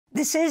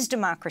This is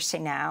Democracy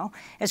Now!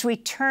 As we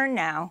turn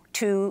now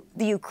to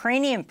the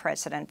Ukrainian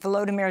president,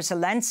 Volodymyr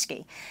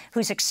Zelensky,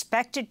 who's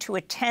expected to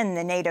attend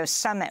the NATO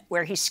summit,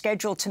 where he's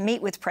scheduled to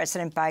meet with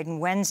President Biden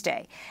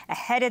Wednesday.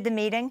 Ahead of the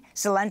meeting,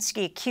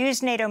 Zelensky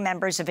accused NATO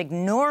members of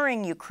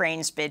ignoring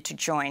Ukraine's bid to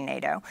join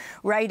NATO,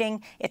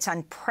 writing, "It's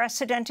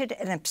unprecedented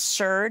and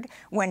absurd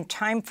when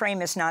time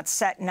frame is not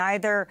set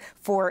neither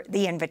for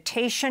the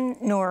invitation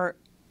nor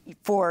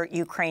for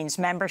Ukraine's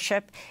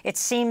membership. It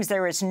seems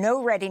there is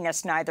no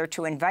readiness neither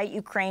to invite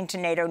Ukraine to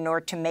NATO nor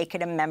to make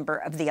it a member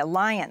of the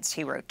alliance,"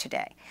 he wrote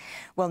today.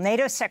 Well,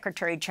 NATO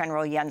Secretary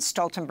General Jens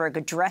Stoltenberg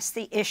addressed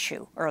the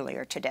issue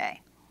earlier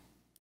today.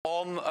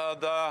 On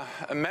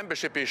the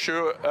membership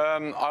issue,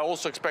 I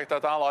also expect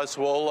that allies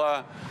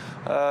will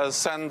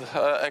send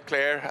a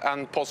clear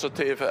and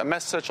positive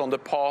message on the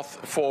path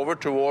forward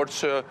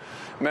towards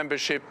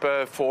membership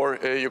for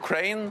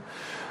Ukraine.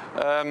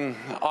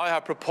 I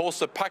have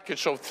proposed a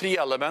package of 3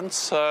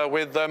 elements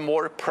with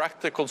more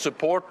practical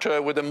support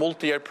with a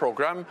multi-year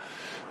program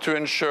to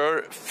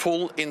ensure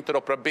full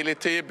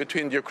interoperability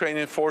between the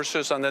Ukrainian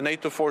forces and the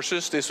NATO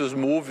forces. This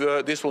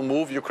will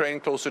move Ukraine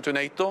closer to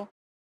NATO.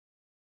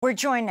 We're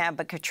joined now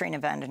by Katrina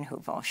vanden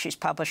Heuvel. She's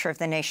publisher of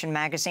The Nation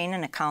magazine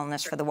and a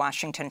columnist for The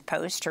Washington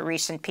Post. Her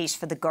recent piece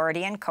for The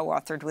Guardian,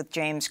 co-authored with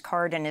James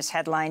Carden, is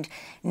headlined,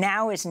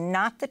 "Now is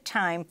not the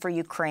time for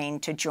Ukraine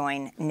to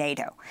join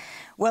NATO."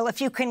 Well, if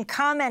you can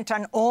comment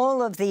on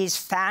all of these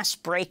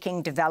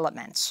fast-breaking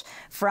developments,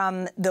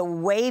 from the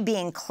way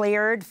being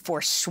cleared for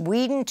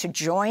Sweden to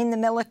join the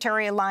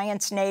military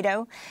alliance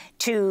NATO,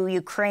 to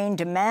Ukraine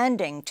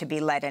demanding to be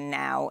let in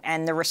now,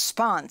 and the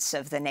response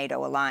of the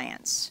NATO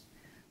alliance.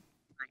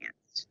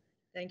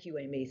 Thank you,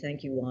 Amy.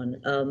 Thank you, Juan.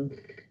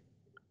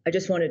 I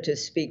just wanted to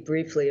speak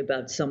briefly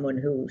about someone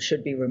who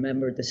should be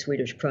remembered, the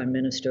Swedish Prime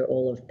Minister,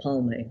 Olof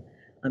Palme.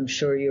 I'm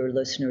sure your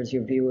listeners,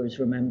 your viewers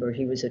remember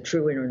he was a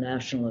true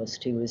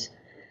internationalist. He was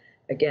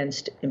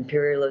against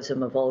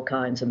imperialism of all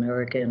kinds,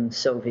 American,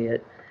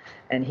 Soviet,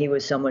 and he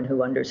was someone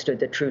who understood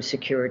that true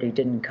security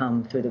didn't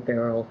come through the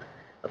barrel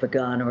of a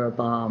gun or a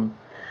bomb.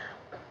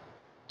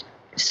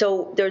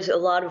 So there's a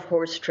lot of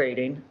horse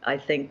trading. I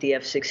think the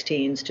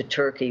F-16s to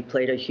Turkey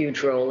played a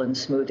huge role in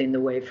smoothing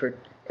the way for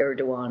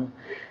Erdogan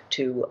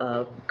to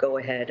go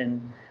ahead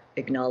and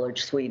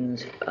acknowledge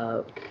Sweden's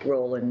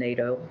role in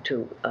NATO,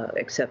 to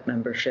accept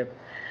membership.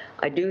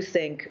 I do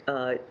think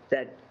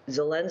that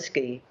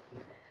Zelensky,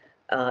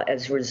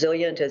 as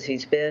resilient as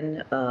he's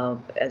been,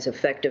 as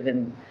effective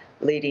in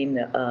leading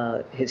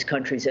his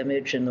country's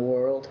image in the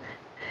world,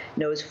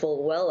 knows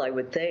full well, I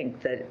would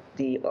think, that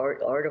the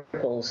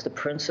articles, the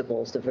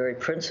principles, the very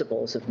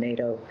principles of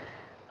NATO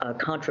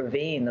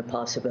contravene the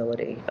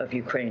possibility of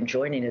Ukraine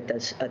joining at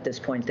this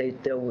point.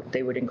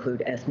 They would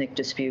include ethnic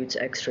disputes,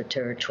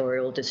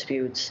 extraterritorial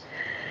disputes,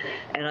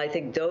 and I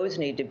think those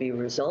need to be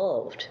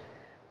resolved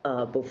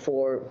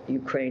before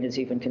Ukraine is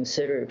even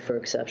considered for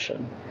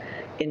accession.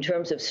 In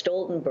terms of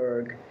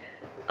Stoltenberg,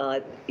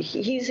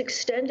 he's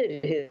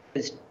extended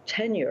his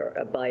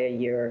tenure by a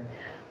year.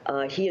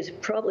 He is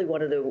probably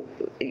one of the,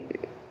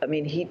 I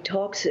mean, he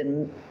talks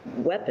in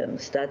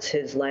weapons. That's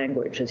his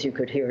language, as you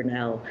could hear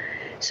now.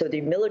 So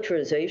the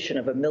militarization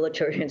of a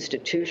military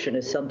institution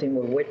is something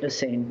we're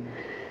witnessing.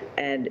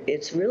 And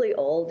it's really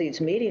all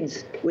these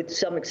meetings, with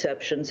some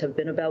exceptions, have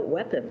been about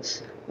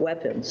weapons.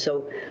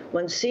 So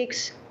one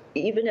seeks,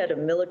 even at a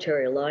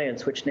military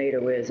alliance, which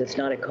NATO is, it's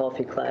not a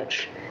coffee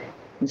klatch.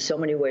 In so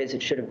many ways,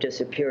 it should have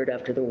disappeared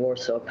after the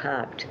Warsaw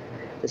Pact.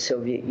 The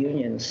Soviet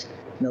Union's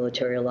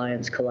military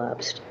alliance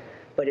collapsed,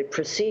 but it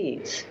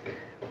proceeds.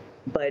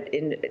 But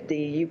in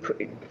the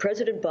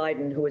President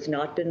Biden, who has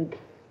not been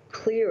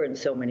clear in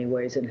so many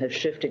ways and has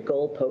shifted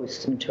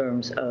goalposts in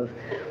terms of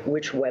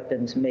which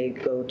weapons may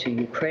go to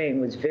Ukraine,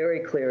 was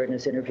very clear in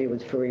his interview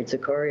with Fareed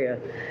Zakaria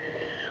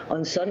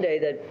on Sunday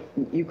that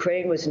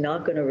Ukraine was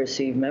not going to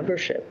receive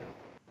membership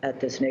at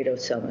this NATO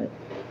summit.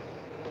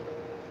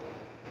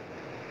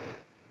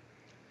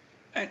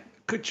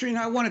 Katrina,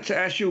 I wanted to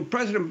ask you,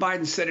 President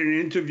Biden said in an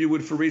interview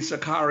with Fareed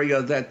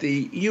Zakaria that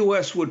the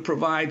U.S. would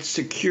provide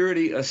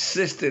security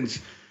assistance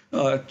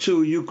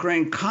to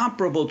Ukraine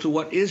comparable to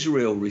what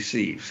Israel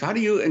receives. How do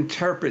you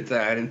interpret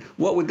that, and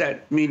what would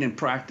that mean in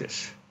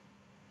practice?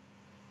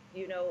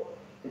 You know,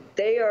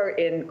 they are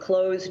in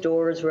closed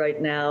doors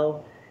right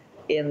now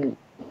in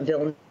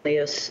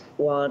Vilnius,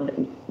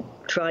 Juan,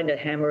 trying to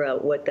hammer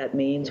out what that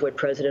means, what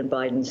President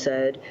Biden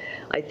said.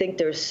 I think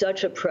there's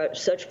such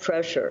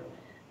pressure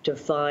to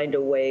find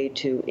a way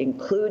to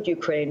include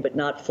Ukraine, but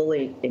not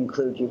fully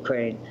include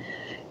Ukraine.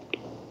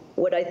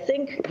 What I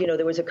think, you know,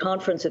 there was a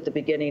conference at the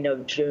beginning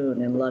of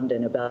June in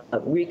London about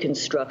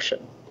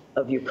reconstruction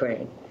of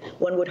Ukraine.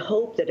 One would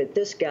hope that at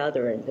this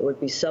gathering, there would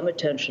be some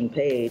attention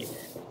paid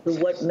to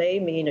what may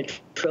mean $1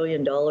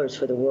 trillion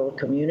for the world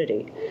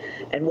community.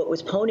 And what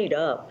was ponied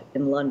up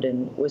in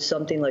London was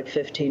something like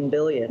 $15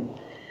 billion.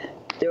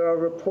 There are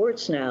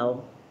reports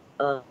now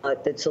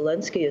that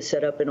Zelensky has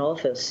set up an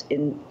office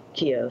in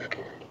Kiev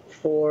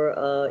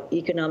for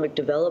economic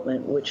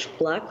development, which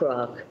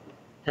BlackRock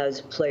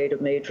has played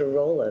a major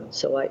role in.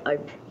 So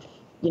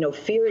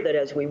fear that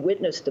as we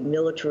witness the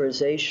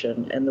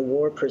militarization and the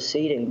war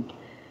proceeding,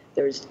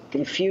 there's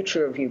the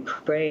future of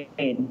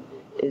Ukraine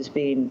is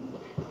being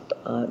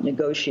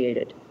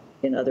negotiated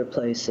in other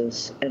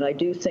places. And I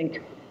do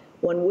think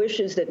one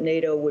wishes that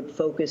NATO would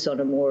focus on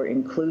a more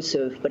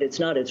inclusive, but it's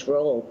not its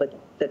role, but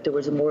that there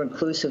was a more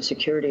inclusive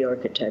security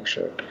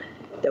architecture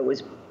that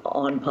was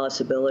a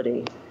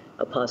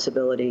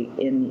possibility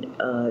in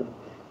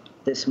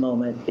this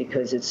moment,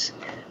 because it's,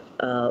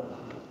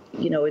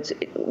 we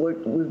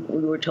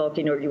were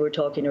talking, or you were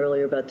talking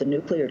earlier about the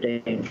nuclear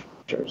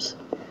dangers.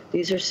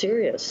 These are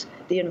serious.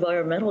 The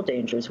environmental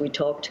dangers. We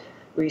talked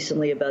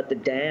recently about the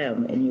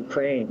dam in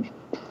Ukraine.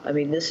 I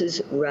mean, this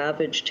is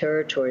ravaged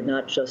territory,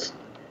 not just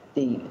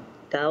the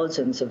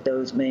thousands of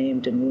those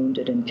maimed and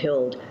wounded and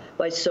killed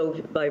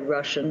by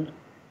Russian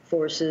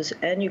forces,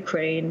 and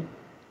Ukraine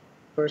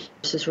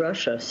versus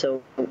Russia.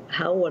 So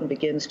how one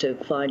begins to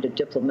find a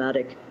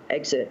diplomatic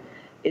exit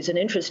is an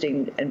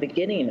interesting and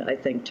beginning, I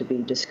think, to be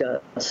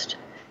discussed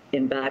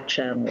in back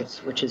channels,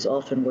 which is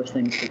often where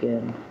things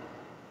begin.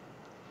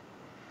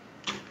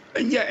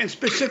 Yeah, and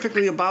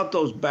specifically about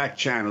those back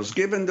channels,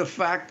 given the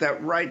fact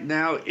that right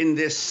now in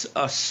this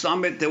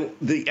summit,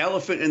 the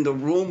elephant in the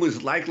room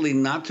is likely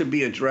not to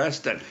be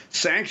addressed, that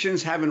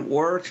sanctions haven't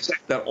worked,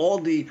 that all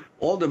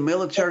the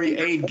military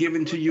aid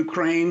given to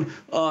Ukraine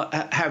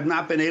have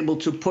not been able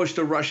to push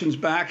the Russians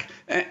back,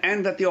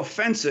 and that the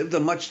offensive, the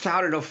much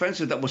touted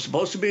offensive that was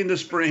supposed to be in the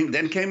spring,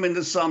 then came in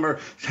the summer,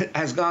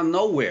 has gone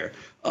nowhere.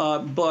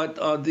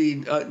 But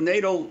the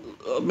NATO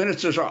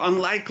ministers are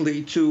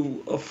unlikely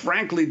to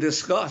frankly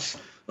discuss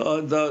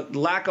the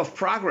lack of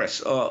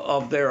progress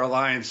of their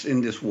alliance in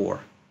this war.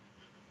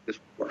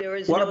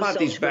 What about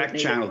these back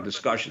channel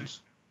discussions?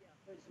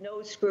 There's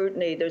no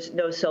scrutiny. There's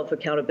no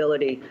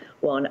self-accountability,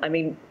 Juan. I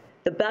mean,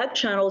 the back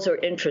channels are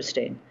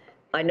interesting.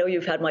 I know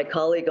you've had my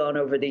colleague on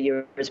over the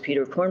years,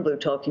 Peter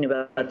Kornbluh, talking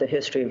about the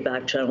history of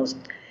back channels.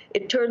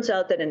 It turns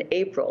out that in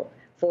April,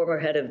 former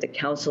head of the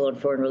Council on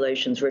Foreign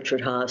Relations,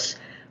 Richard Haass,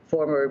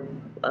 former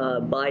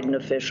Biden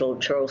official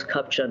Charles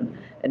Kupchan,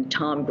 and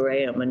Tom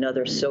Graham,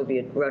 another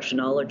Soviet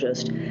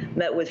Russianologist,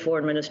 met with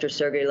Foreign Minister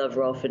Sergei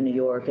Lavrov in New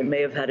York and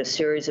may have had a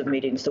series of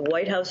meetings. The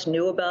White House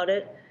knew about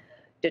it,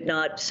 did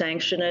not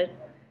sanction it,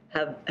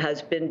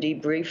 has been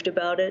debriefed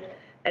about it,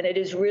 and it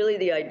is really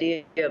the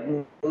idea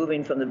of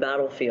moving from the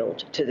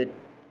battlefield to the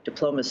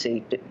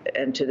diplomacy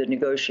and to the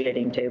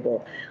negotiating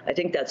table. I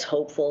think that's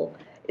hopeful.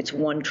 It's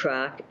one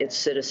track. It's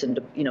citizen,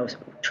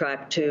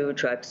 track two,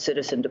 track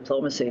citizen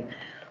diplomacy.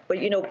 But,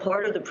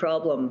 part of the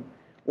problem,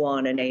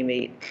 Juan and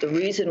Amy, the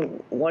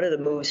reason one of the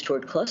moves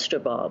toward cluster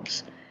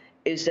bombs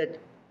is that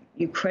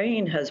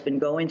Ukraine has been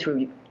going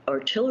through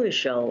artillery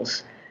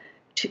shells,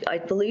 I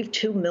believe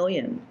 2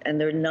 million, and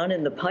there are none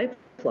in the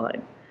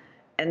pipeline.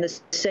 And the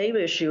same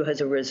issue has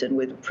arisen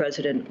with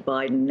President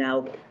Biden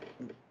now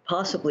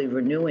possibly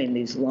renewing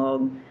these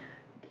long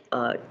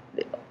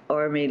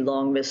Army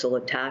long missile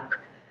attack,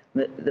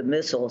 the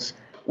missiles,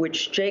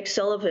 which Jake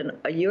Sullivan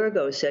a year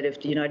ago said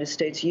if the United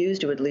States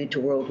used, it would lead to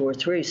World War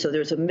III. So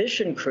there's a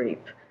mission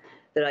creep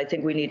that I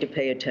think we need to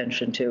pay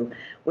attention to.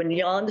 When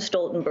Jan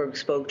Stoltenberg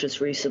spoke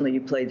just recently,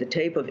 you played the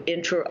tape of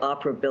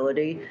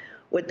interoperability.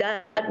 What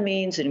that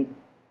means in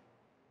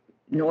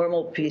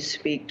normal peace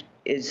speak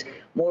is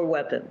more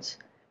weapons,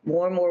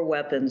 more and more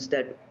weapons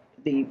that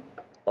the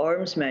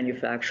arms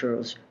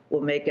manufacturers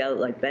will make out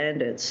like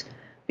bandits,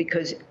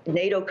 because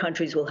NATO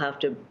countries will have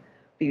to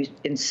be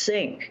in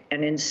sync,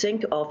 and in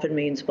sync often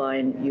means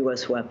buying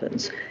U.S.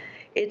 weapons.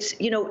 It's,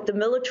 the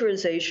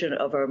militarization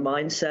of our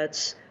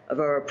mindsets, of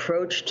our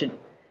approach to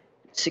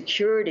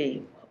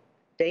security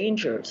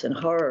dangers and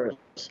horrors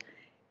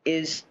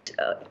is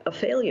a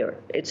failure.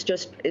 It's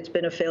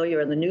been a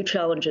failure, and the new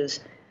challenges,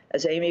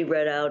 as Amy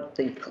read out,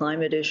 the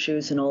climate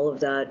issues and all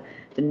of that,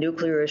 the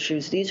nuclear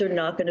issues, these are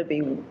not going to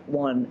be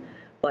won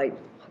by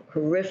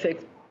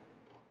horrific,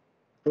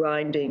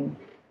 grinding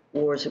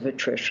wars of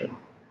attrition.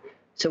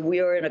 So we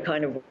are in a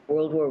kind of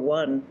World War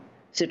I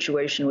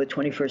situation with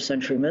 21st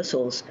century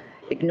missiles,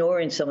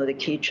 ignoring some of the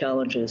key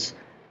challenges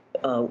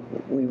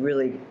we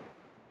really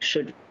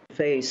should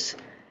face.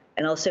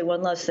 And I'll say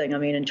one last thing. I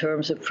mean, in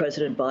terms of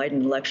President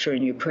Biden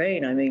lecturing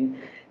Ukraine, I mean,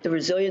 the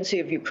resiliency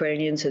of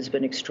Ukrainians has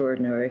been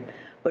extraordinary.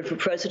 But for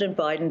President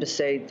Biden to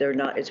say they're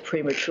not, it's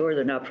premature,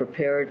 they're not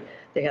prepared,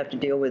 they have to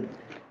deal with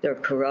their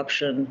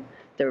corruption,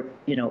 their,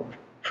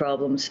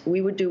 problems,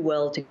 we would do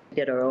well to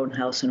get our own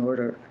house in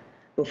order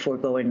before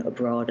going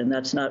abroad. And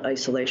that's not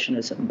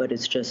isolationism, but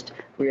it's just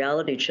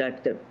reality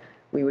check that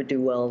we would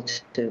do well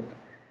to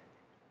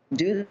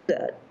do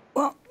that.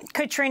 Well,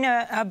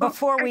 Katrina,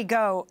 before we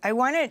go, I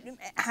want to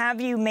have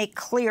you make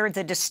clear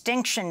the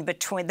distinction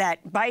between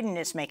that Biden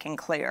is making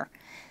clear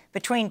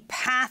between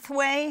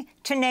pathway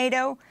to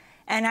NATO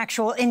and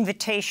actual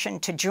invitation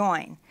to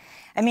join.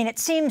 I mean, it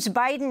seems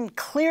Biden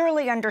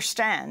clearly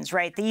understands,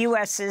 right? The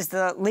U.S. is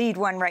the lead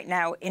one right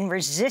now in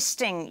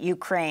resisting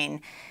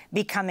Ukraine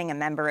becoming a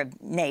member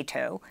of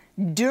NATO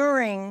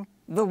during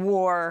the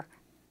war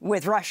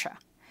with Russia.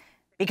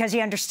 because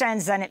he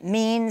understands then it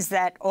means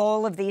that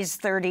all of these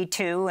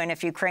 32, and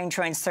if Ukraine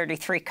joins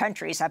 33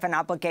 countries, have an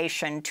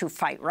obligation to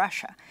fight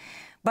Russia.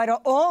 But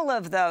all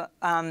of the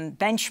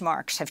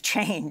benchmarks have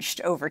changed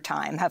over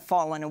time, have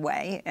fallen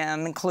away,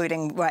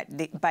 including what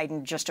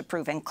Biden just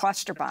approving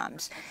cluster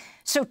bombs.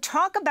 So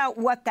talk about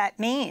what that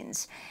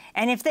means.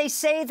 And if they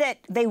say that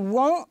they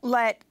won't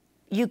let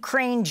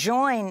Ukraine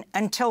join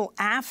until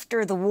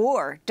after the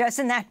war,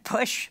 doesn't that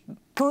push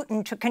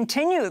Putin to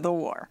continue the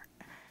war?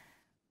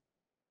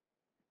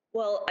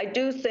 Well, I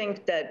do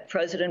think that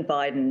President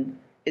Biden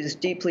is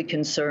deeply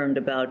concerned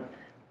about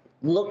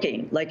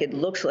looking like it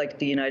looks like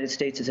the United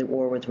States is at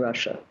war with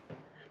Russia,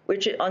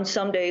 which on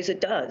some days it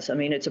does. I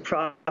mean, it's a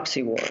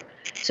proxy war.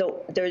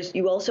 So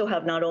you also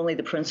have not only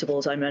the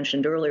principles I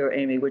mentioned earlier,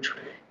 Amy, which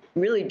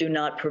really do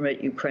not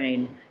permit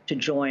Ukraine to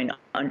join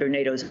under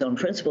NATO's own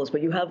principles,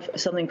 but you have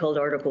something called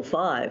Article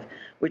 5,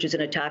 which is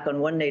an attack on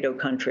one NATO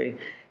country,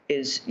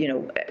 is,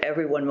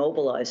 everyone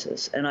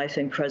mobilizes. And I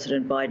think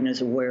President Biden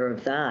is aware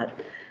of that.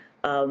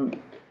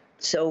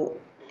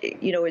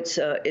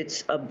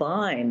 It's a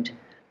bind,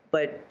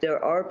 but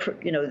there are,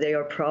 they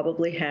are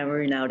probably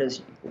hammering out,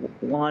 as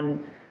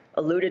Juan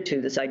alluded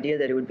to, this idea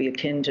that it would be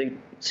akin to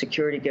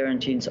security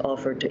guarantees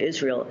offered to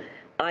Israel.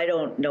 I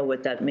don't know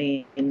what that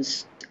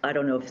means. I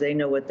don't know if they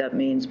know what that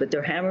means, but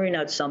they're hammering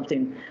out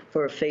something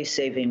for a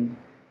face-saving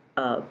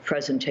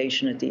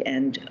presentation at the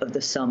end of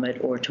the summit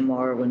or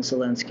tomorrow when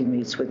Zelensky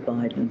meets with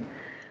Biden.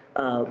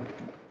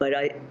 But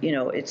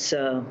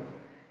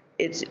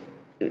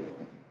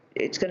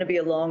it's going to be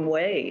a long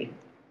way,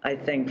 I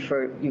think,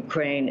 for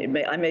Ukraine.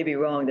 I may be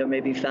wrong. There may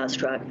be fast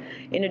track.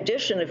 In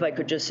addition, if I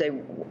could just say,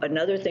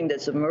 another thing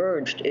that's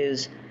emerged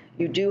is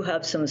you do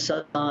have some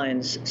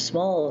signs,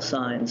 small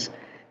signs,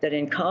 that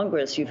in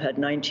Congress you've had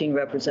 19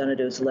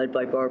 representatives led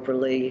by Barbara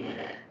Lee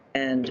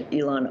and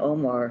Ilhan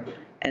Omar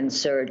and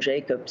Sarah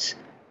Jacobs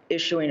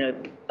issuing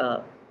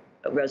a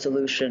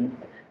resolution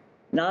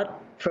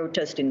not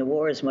protesting the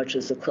war as much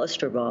as the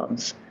cluster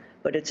bombs,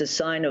 but it's a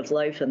sign of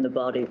life in the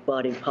body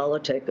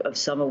politic, of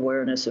some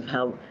awareness of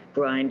how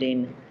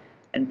grinding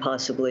and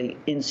possibly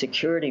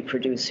insecurity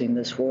producing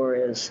this war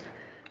is.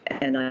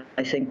 And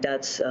I think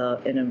that's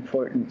an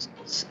important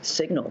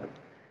signal,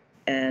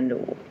 and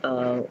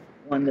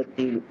one that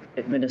the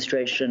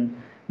administration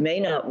may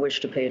not wish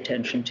to pay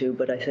attention to,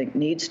 but I think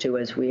needs to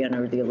as we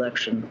enter the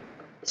election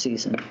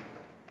season.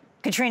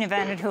 Katrina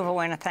vanden Heuvel, I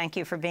want to thank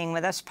you for being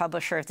with us,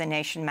 publisher of The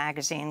Nation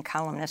magazine,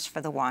 columnist for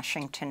The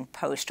Washington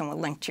Post, and we'll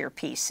link to your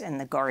piece in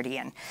The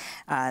Guardian.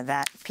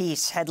 That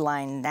piece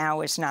headline,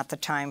 "Now is not the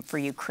time for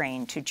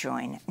Ukraine to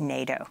join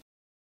NATO."